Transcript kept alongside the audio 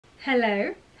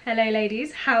Hello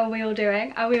ladies, how are we all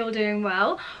doing? Are we all doing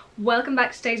well? Welcome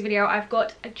back to today's video. I've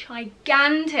got a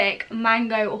gigantic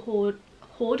mango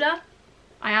hoarder.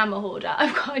 I am a hoarder.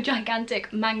 I've got a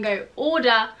gigantic mango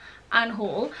order and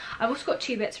haul. I've also got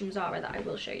two bits from Zara that I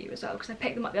will show you as well because I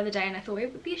picked them up the other day and I thought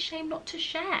it would be a shame not to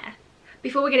share.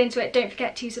 Before we get into it, don't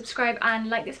forget to subscribe and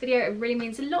like this video. It really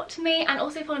means a lot to me, and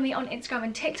also follow me on Instagram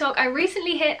and TikTok. I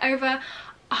recently hit over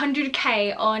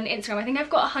 100k on Instagram. I think I've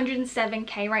got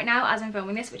 107k right now as I'm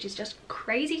filming this, which is just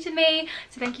crazy to me,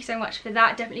 so thank you so much for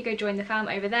that. Definitely go join the fam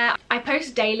over there. I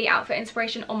post daily outfit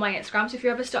inspiration on my Instagram, so if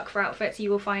you're ever stuck for outfits you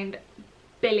will find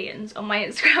billions on my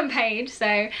Instagram page.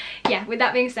 So yeah, with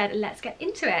that being said, let's get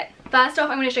into it. First off,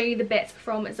 I'm going to show you the bits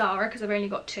from Zara because I've only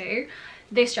got two.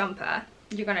 This jumper,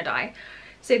 you're gonna die.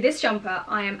 So this jumper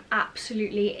I am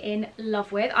absolutely in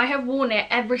love with. I have worn it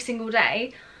every single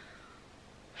day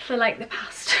for like the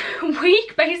past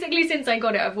week, basically since I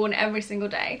got it. I've worn it every single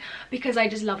day because I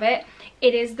just love it.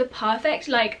 It is the perfect,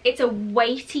 like, it's a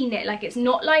weighty knit. Like, it's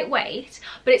not lightweight,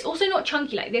 but it's also not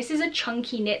chunky. Like, this is a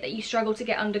chunky knit that you struggle to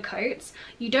get under coats.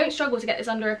 You don't struggle to get this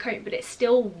under a coat, but it's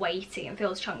still weighty and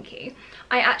feels chunky.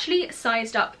 I actually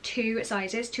sized up 2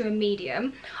 sizes to a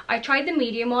medium. I tried the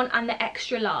medium on and the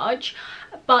extra large,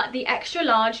 but the extra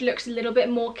large looks a little bit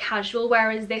more casual,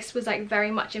 whereas this was like very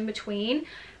much in between.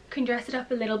 Can dress it up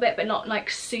a little bit, but not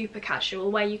like super casual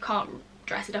where you can't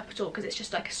dress it up at all because it's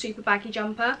just like a super baggy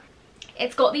jumper.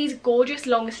 It's got these gorgeous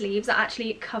long sleeves that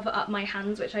actually cover up my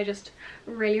hands, which I just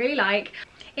really like.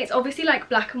 It's obviously like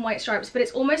black and white stripes, but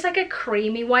it's almost like a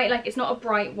creamy white. Like, it's not a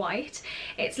bright white,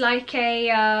 it's like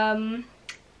a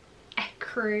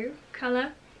ecru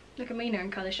colour. Look at me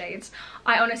knowing colour shades.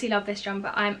 I honestly love this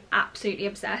jumper. I'm absolutely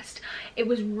obsessed. It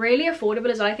was really affordable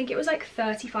as well. I think it was like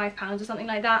 £35 or something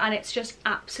like that, and it's just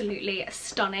absolutely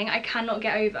stunning. I cannot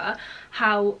get over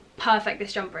how perfect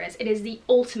this jumper is. It is the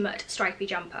ultimate stripy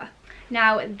jumper.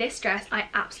 Now, this dress I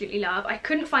absolutely love. I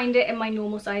couldn't find it in my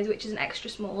normal size, which is an extra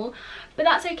small, but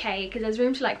that's okay because there's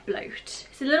room to like bloat.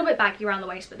 It's a little bit baggy around the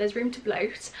waist, but there's room to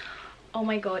bloat. Oh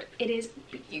my god, it is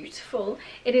beautiful.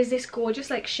 It is this gorgeous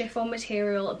like chiffon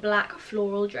material black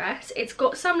floral dress. It's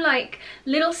got some like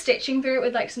little stitching through it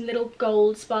with like some little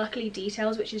gold sparkly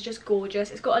details, which is just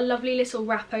gorgeous. It's got a lovely little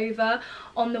wrap over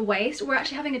on the waist. We're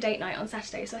actually having a date night on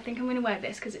Saturday, so I think I'm going to wear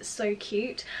this because it's so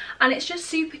cute. And it's just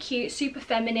super cute, super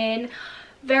feminine,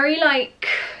 very like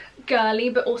girly,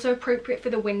 but also appropriate for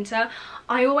the winter.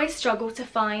 I always struggle to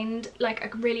find like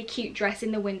a really cute dress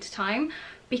in the winter time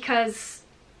because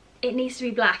it needs to be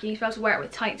black. You need to be able to wear it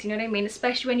with tights, you know what I mean?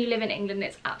 Especially when you live in England,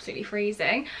 it's absolutely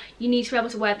freezing. You need to be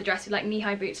able to wear the dress with like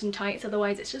knee-high boots and tights,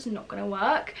 otherwise it's just not going to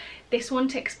work. This one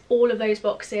ticks all of those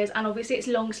boxes, and obviously it's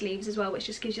long sleeves as well, which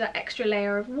just gives you that extra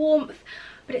layer of warmth,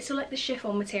 but it's still like the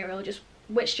chiffon material,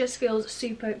 which just feels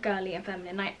super girly and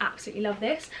feminine. I absolutely love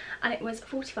this, and it was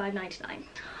 £45.99.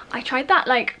 I tried that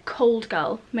like cold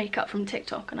girl makeup from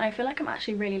TikTok and I feel like I'm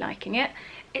actually really liking it.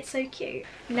 It's so cute.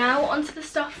 Now onto the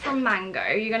stuff from Mango.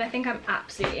 You're gonna think I'm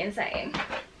absolutely insane.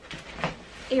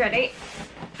 Are you ready?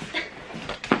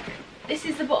 This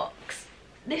is the box.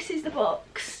 This is the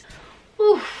box.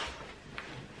 Oof.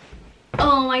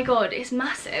 Oh my god, it's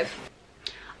massive.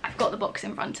 I've got the box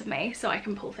in front of me so I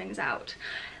can pull things out.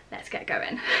 Let's get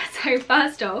going. So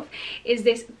first off is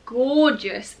this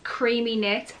gorgeous creamy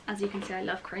knit. As you can see, I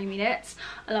love creamy knits.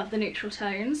 I love the neutral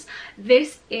tones.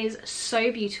 This is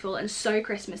so beautiful and so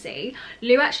Christmassy.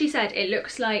 Lou actually said it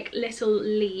looks like little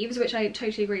leaves, which I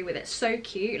totally agree with. It's so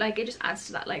cute. Like, it just adds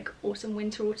to that like autumn,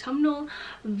 winter, autumnal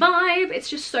vibe. It's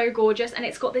just so gorgeous, and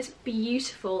it's got this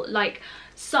beautiful like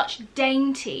such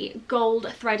dainty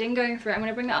gold threading going through it. I'm going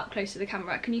to bring that up close to the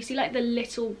camera. Can you see like the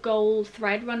little gold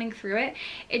thread running through it?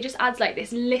 It just adds like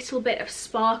this little bit of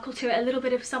sparkle to it, a little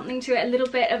bit of something to it, a little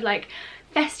bit of like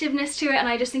festiveness to it, and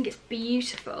I just think it's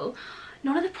beautiful.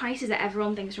 None of the prices are ever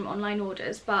on things from online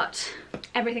orders, but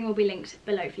everything will be linked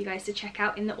below for you guys to check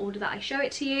out in the order that I show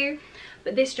it to you.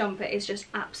 But this jumper is just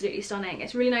absolutely stunning.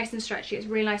 It's really nice and stretchy, it's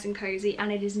really nice and cozy,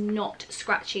 and it is not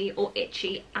scratchy or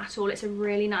itchy at all. It's a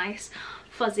really nice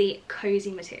fuzzy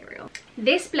cozy material.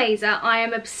 This blazer I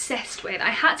am obsessed with. I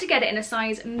had to get it in a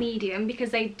size medium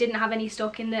because they didn't have any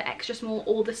stock in the extra small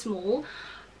or the small,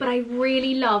 but I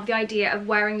really love the idea of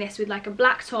wearing this with like a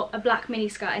black top, a black mini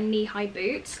skirt and knee-high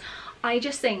boots. I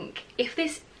just think if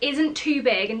this isn't too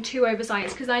big and too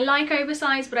oversized, because I like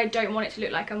oversized but I don't want it to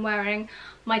look like I'm wearing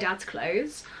my dad's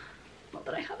clothes. Not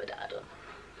that I have a dad.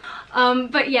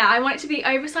 But yeah, I want it to be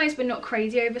oversized but not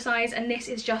crazy oversized, and this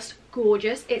is just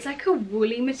gorgeous. It's like a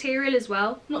woolly material as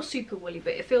well, not super woolly,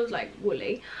 but it feels like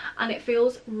woolly, and it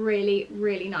feels really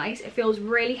nice. It feels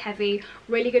really heavy,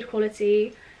 really good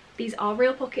quality. These are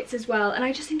real pockets as well, and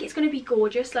I just think it's going to be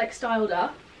gorgeous, like styled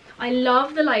up. I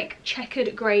love the like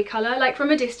checkered grey colour. Like from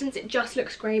a distance it just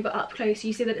looks grey, but up close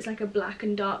you see that it's like a black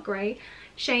and dark grey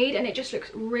shade, and it just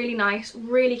looks really nice,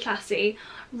 really classy,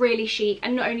 really chic.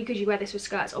 And not only could you wear this with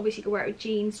skirts, obviously you could wear it with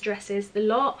jeans, dresses, the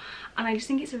lot. And I just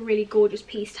think it's a really gorgeous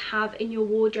piece to have in your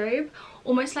wardrobe,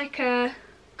 almost like a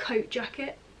coat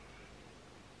jacket.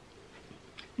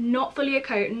 Not fully a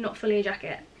coat, not fully a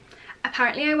jacket.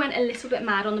 Apparently I went a little bit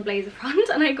mad on the blazer front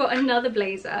and I got another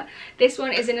blazer. This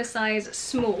one is in a size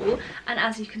small, and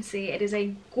as you can see it is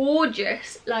a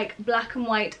gorgeous like black and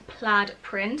white plaid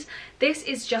print. This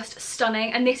is just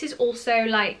stunning, and this is also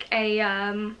like a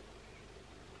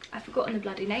I've forgotten the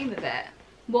bloody name of it.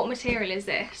 What material is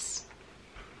this?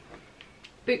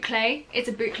 Boucle. It's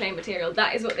a boucle material.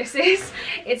 That is what this is.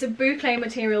 It's a boucle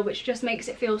material, which just makes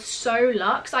it feel so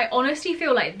luxe. I honestly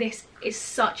feel like this is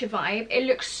such a vibe. It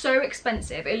looks so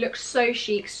expensive, it looks so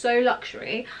chic, so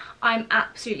luxury. I'm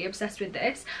absolutely obsessed with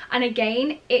this. And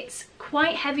again, it's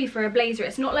quite heavy for a blazer.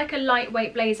 It's not like a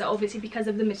lightweight blazer, obviously, because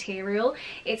of the material.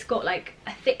 It's got like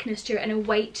a thickness to it and a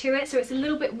weight to it, so it's a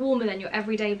little bit warmer than your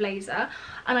everyday blazer.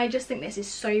 And I just think this is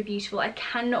so beautiful. I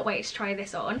cannot wait to try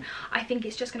this on. I think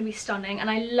it's just going to be stunning, and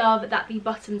I love that the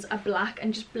buttons are black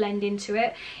and just blend into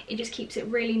it. It just keeps it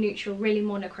really neutral, really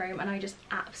monochrome, and I just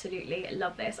absolutely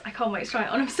love this. I can't wait to try it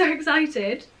on. I'm so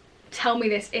excited. Tell me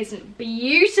this isn't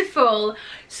beautiful.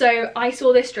 So I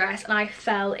saw this dress and I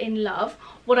fell in love.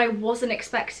 What I wasn't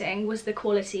expecting was the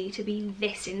quality to be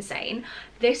this insane.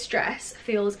 This dress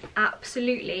feels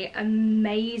absolutely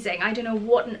amazing. I don't know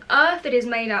what on earth it is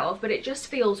made out of, but it just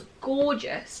feels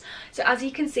gorgeous. So as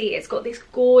you can see, it's got this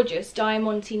gorgeous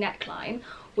diamante neckline,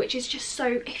 which is just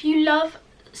so, if you love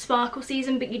sparkle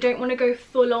season but you don't want to go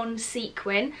full on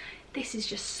sequin, this is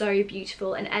just so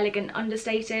beautiful and elegant,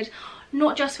 understated.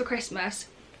 Not just for Christmas.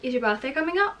 Is your birthday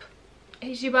coming up?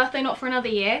 Is your birthday not for another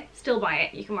year? Still buy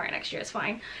it. You can wear it next year, it's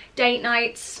fine. Date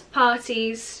nights,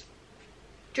 parties,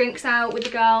 drinks out with the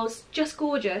girls, just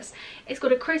gorgeous. It's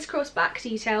got a crisscross back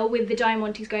detail with the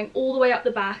diamantes going all the way up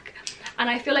the back, and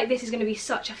I feel like this is going to be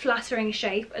such a flattering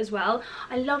shape as well.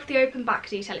 I love the open back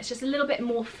detail. It's just a little bit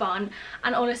more fun,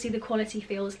 and honestly the quality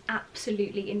feels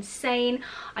absolutely insane.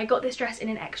 I got this dress in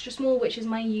an extra small, which is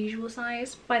my usual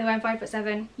size. By the way, I'm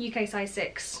 5'7", UK size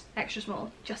 6, extra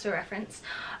small, just for reference.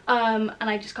 And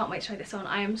I just can't wait to try this on.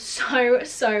 I am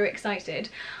so excited.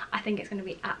 I think it's going to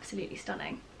be absolutely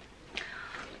stunning.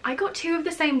 I got two of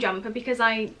the same jumper because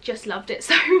I just loved it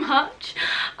so much,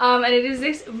 and it is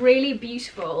this really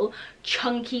beautiful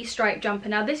chunky striped jumper.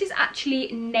 Now this is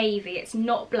actually navy, it's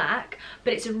not black,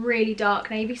 but it's a really dark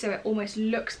navy, so it almost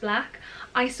looks black.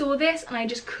 I saw this and I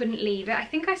just couldn't leave it. I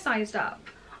think I sized up.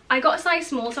 I got a size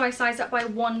small, so I sized up by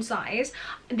one size.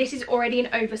 This is already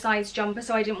an oversized jumper,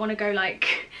 so I didn't want to go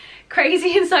like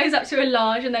crazy and size up to a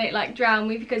large and then it like drown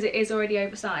me because it is already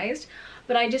oversized.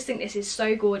 But I just think this is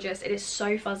so gorgeous. It is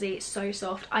so fuzzy, so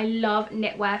soft. I love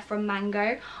knitwear from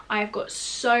Mango. I've got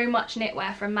so much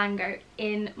knitwear from Mango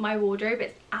in my wardrobe.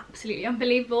 It's absolutely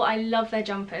unbelievable. I love their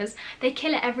jumpers. They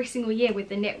kill it every single year with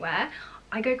the knitwear.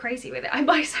 I go crazy with it. I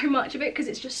buy so much of it because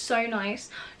it's just so nice,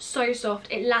 so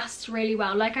soft. It lasts really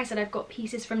well. Like I said, I've got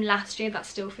pieces from last year that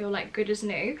still feel like good as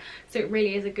new. So it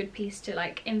really is a good piece to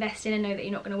like invest in and know that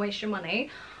you're not going to waste your money.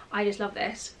 I just love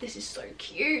this. This is so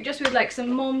cute. Just with like some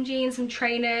mom jeans, some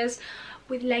trainers,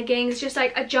 with leggings. Just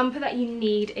like a jumper that you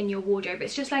need in your wardrobe.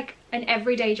 It's just like an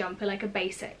everyday jumper, like a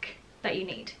basic that you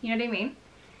need. You know what I mean?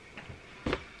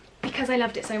 Because I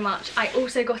loved it so much, I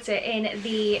also got it in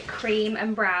the cream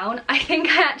and brown. I think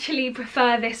I actually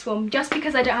prefer this one just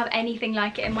because I don't have anything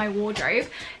like it in my wardrobe.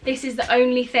 This is the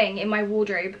only thing in my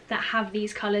wardrobe that have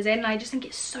these colours in. And I just think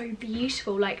it's so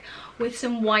beautiful, like with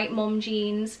some white mom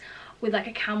jeans, with like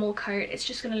a camel coat. It's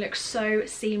just going to look so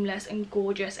seamless and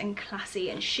gorgeous and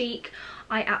classy and chic.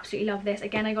 I absolutely love this.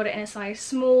 Again, I got it in a size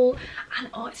small, and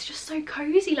oh, it's just so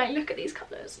cozy. Like, look at these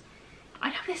colours. I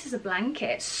love this as a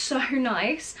blanket. It's so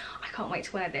nice. I can't wait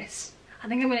to wear this. I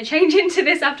think I'm going to change into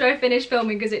this after I finish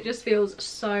filming because it just feels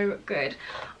so good.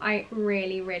 I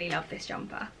really love this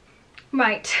jumper.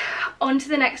 Right, on to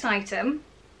the next item.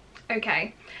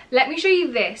 Okay, let me show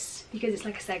you this because it's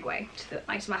like a segue to the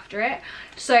item after it.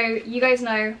 So you guys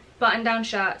know button down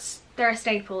shirts, they're a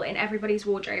staple in everybody's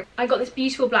wardrobe. I got this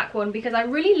beautiful black one because I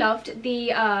really loved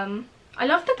the I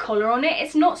love the collar on it.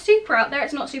 It's not super out there,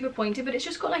 it's not super pointed, but it's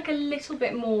just got like a little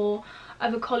bit more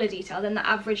of a collar detail than the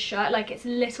average shirt. Like, it's a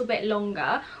little bit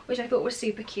longer, which I thought was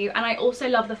super cute. And I also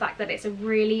love the fact that it's a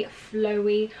really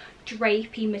flowy,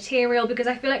 drapey material, because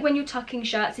I feel like when you're tucking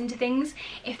shirts into things,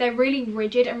 if they're really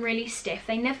rigid and really stiff,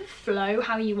 they never flow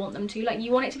how you want them to. Like,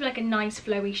 you want it to be like a nice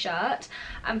flowy shirt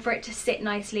and for it to sit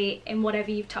nicely in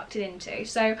whatever you've tucked it into.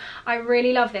 So I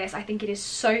really love this. I think it is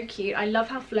so cute. I love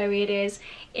how flowy it is.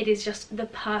 It is just the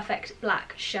perfect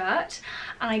black shirt,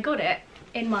 and I got it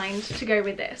in mind to go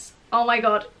with this. Oh my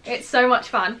god, it's so much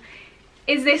fun.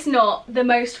 Is this not the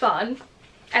most fun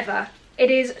ever? It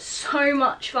is so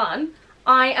much fun.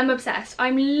 I am obsessed.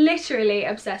 I'm literally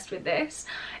obsessed with this.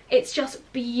 It's just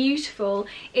beautiful.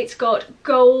 It's got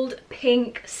gold,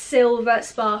 pink, silver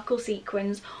sparkle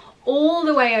sequins all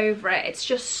the way over it. It's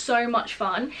just so much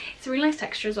fun. It's a really nice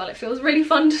texture as well. It feels really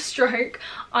fun to stroke.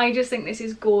 I just think this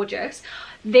is gorgeous.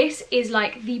 This is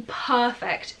like the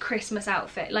perfect Christmas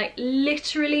outfit, like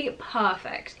literally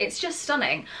perfect. It's just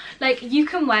stunning. Like, you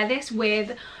can wear this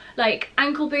with like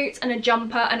ankle boots and a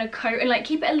jumper and a coat, and like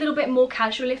keep it a little bit more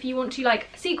casual if you want to, like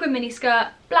sequin mini skirt,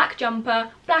 black jumper,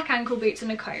 black ankle boots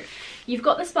and a coat. You've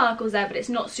got the sparkles there, but it's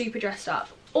not super dressed up.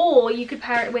 Or you could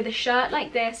pair it with a shirt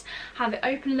like this, have it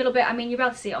open a little bit. I mean, you're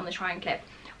about to see it on the try and clip,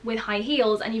 with high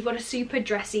heels, and you've got a super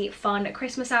dressy, fun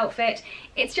Christmas outfit.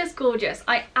 It's just gorgeous.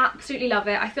 I absolutely love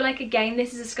it. I feel like, again,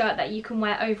 this is a skirt that you can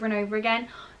wear over and over again,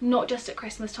 not just at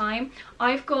Christmas time.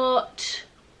 I've got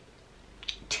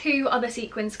 2 other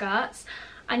sequin skirts,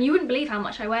 and you wouldn't believe how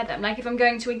much I wear them. Like, if I'm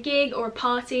going to a gig or a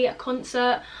party, a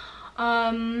concert,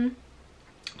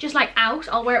 just like out,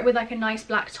 I'll wear it with like a nice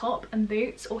black top and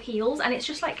boots or heels, and it's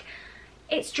just like,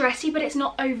 it's dressy, but it's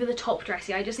not over the top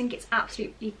dressy. I just think it's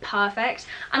absolutely perfect.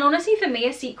 And honestly, for me,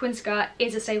 a sequin skirt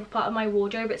is a staple part of my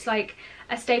wardrobe. It's like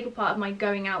a staple part of my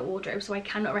going out wardrobe, so I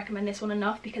cannot recommend this one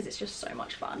enough because it's just so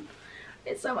much fun.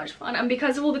 It's so much fun, and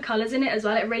because of all the colours in it as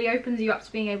well, it really opens you up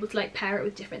to being able to like pair it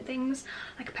with different things.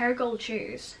 Like a pair of gold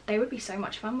shoes, they would be so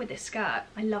much fun with this skirt.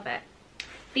 I love it.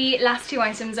 The last 2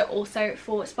 items are also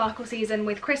for sparkle season,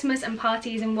 with Christmas and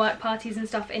parties and work parties and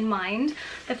stuff in mind.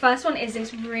 The first one is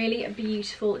this really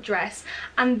beautiful dress,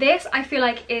 and this I feel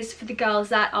like is for the girls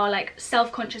that are like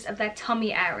self-conscious of their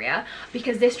tummy area,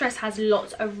 because this dress has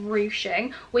lots of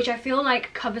ruching, which I feel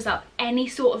like covers up any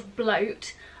sort of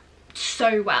bloat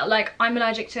so well. Like, I'm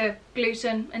allergic to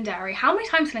gluten and dairy. How many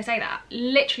times can I say that?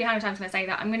 Literally, how many times can I say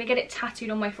that? I'm gonna get it tattooed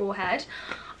on my forehead.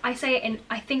 I say it in,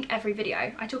 I think, every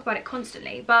video. I talk about it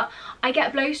constantly, but I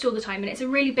get bloated all the time, and it's a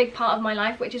really big part of my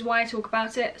life, which is why I talk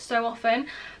about it so often,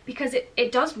 because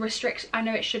it does restrict, I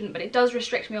know it shouldn't, but it does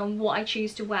restrict me on what I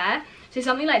choose to wear. So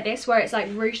something like this, where it's like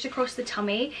ruched across the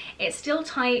tummy, it's still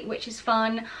tight, which is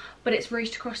fun, but it's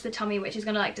ruched across the tummy, which is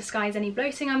going to like disguise any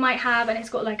bloating I might have, and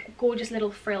it's got like gorgeous little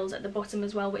frills at the bottom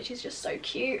as well, which is just so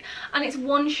cute. And it's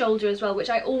one shoulder as well, which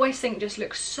I always think just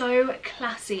looks so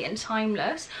classy and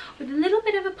timeless, with a little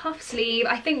bit of a puff sleeve.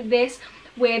 I think this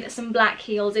with some black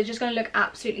heels is just going to look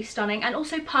absolutely stunning, and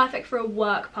also perfect for a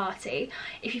work party.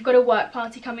 If you've got a work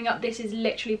party coming up, this is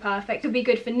literally perfect. It'll be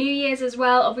good for New Year's as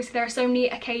well. Obviously there are so many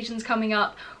occasions coming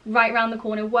up right around the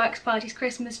corner: works parties,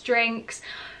 Christmas drinks,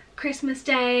 Christmas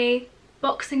Day,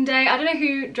 Boxing Day. I don't know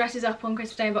who dresses up on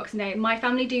Christmas Day and Boxing Day. My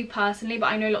family do personally, but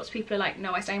I know lots of people are like,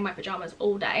 no, I stay in my pajamas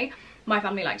all day. My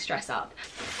family likes to dress up.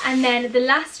 And then the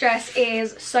last dress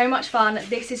is so much fun.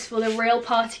 This is for the real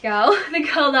party girl, the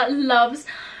girl that loves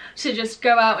to just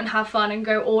go out and have fun and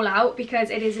go all out,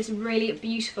 because it is this really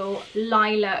beautiful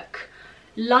lilac-y,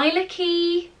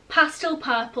 pastel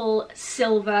purple,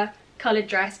 silver coloured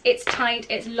dress. It's tight,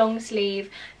 it's long sleeve.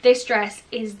 This dress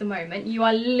is the moment. You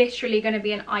are literally going to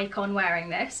be an icon wearing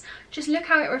this. Just look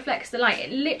how it reflects the light.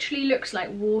 It literally looks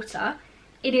like water.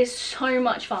 It is so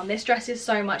much fun. This dress is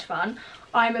so much fun.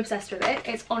 I'm obsessed with it.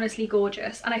 It's honestly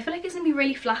gorgeous, and I feel like it's going to be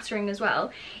really flattering as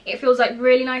well. It feels like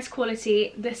really nice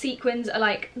quality. The sequins are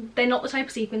like, they're not the type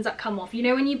of sequins that come off. You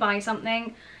know when you buy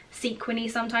something sequiny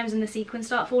sometimes and the sequins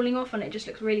start falling off and it just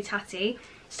looks really tatty?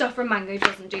 Stuff from Mango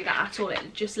doesn't do that at all.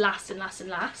 It just lasts and lasts and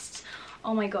lasts.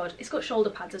 Oh my god. It's got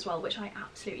shoulder pads as well, which I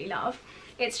absolutely love.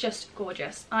 It's just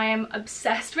gorgeous. I am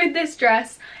obsessed with this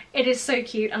dress. It is so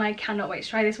cute, and I cannot wait to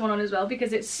try this one on as well,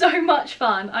 because it's so much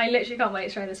fun. I literally can't wait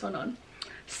to try this one on.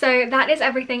 So that is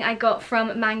everything I got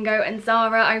from Mango and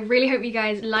Zara. I really hope you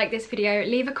guys like this video.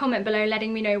 Leave a comment below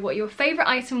letting me know what your favourite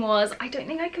item was. I don't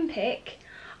think I can pick.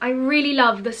 I really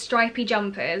love the stripy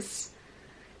jumpers,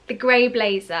 the grey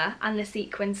blazer and the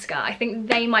sequin skirt. I think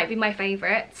they might be my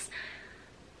favourites.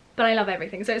 but I love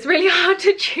everything, so it's really hard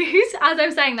to choose. As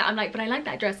I'm saying that, I'm like, but I like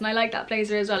that dress and I like that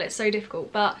blazer as well. It's so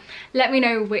difficult, but let me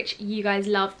know which you guys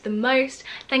loved the most.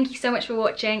 Thank you so much for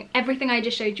watching. Everything I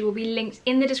just showed you will be linked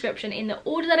in the description in the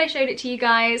order that I showed it to you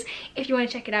guys, if you want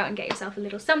to check it out and get yourself a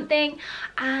little something.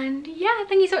 And yeah,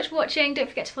 thank you so much for watching. Don't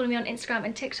forget to follow me on Instagram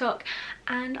and TikTok,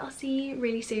 and I'll see you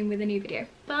really soon with a new video.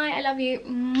 Bye, I love you.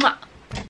 Mwah.